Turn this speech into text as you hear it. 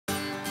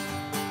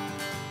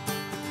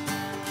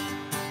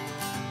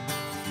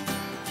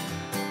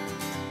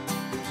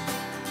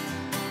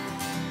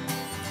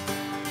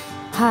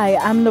Hi,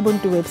 I'm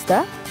Nobuntu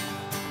Webster.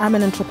 I'm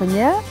an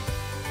entrepreneur.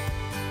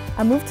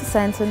 I moved to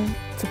Sandton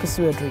to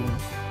pursue a dream.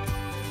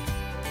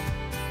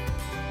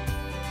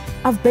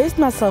 I've based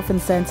myself in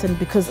Sandton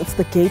because it's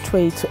the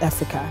gateway to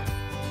Africa.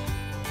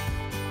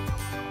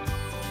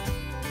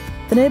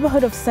 The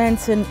neighborhood of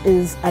Sandton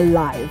is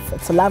alive.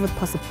 It's alive with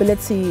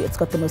possibility. It's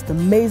got the most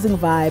amazing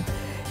vibe.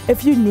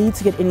 If you need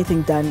to get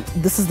anything done,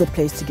 this is the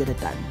place to get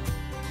it done.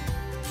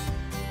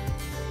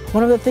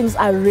 One of the things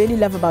I really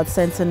love about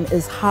Sandton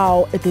is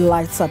how it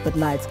lights up at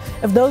night.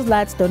 If those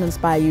lights don't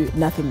inspire you,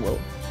 nothing will.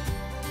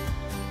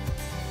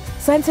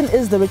 Sandton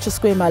is the richest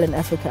square mile in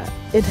Africa.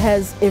 It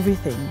has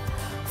everything,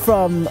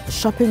 from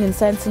shopping in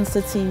Sandton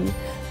City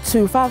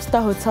to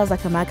five-star hotels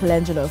like a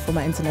Michelangelo for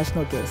my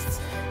international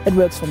guests. It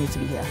works for me to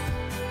be here.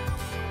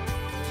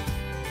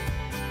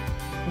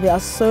 There are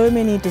so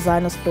many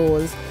designer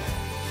stores.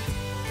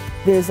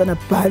 There's an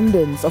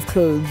abundance of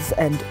clothes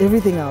and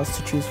everything else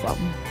to choose from.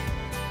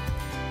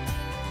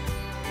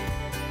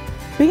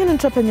 Being an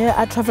entrepreneur,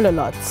 I travel a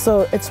lot,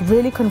 so it's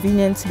really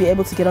convenient to be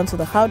able to get onto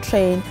the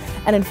Gauteng,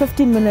 and in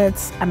 15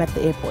 minutes, I'm at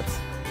the airport.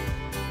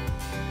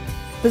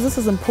 Business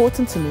is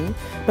important to me,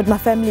 but my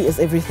family is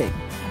everything,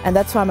 and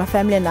that's why my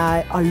family and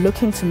I are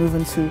looking to move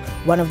into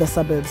one of the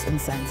suburbs in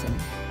Sandton.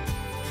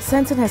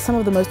 Sandton has some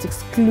of the most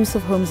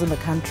exclusive homes in the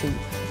country,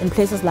 in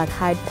places like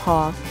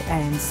Hydepark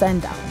and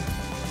Sandown.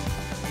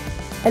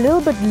 A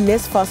little bit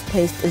less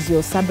fast-paced is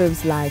your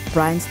suburbs like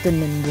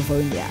Bryanston and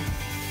Rivonia.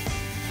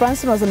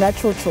 Bryanston was a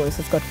natural choice.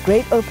 It's got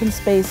great open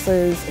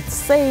spaces, it's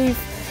safe.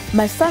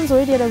 My son's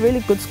already at a really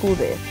good school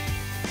there.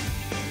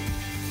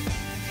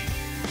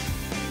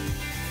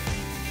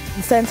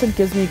 Sandton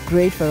gives me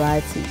great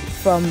variety,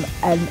 from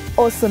an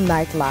awesome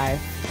nightlife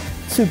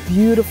to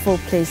beautiful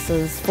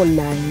places for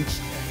lunch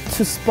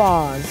to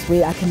spas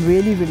where I can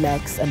really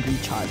relax and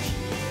recharge.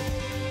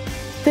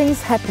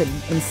 Things happen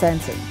in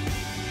Sandton,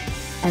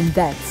 and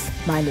that's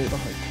my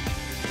neighborhood.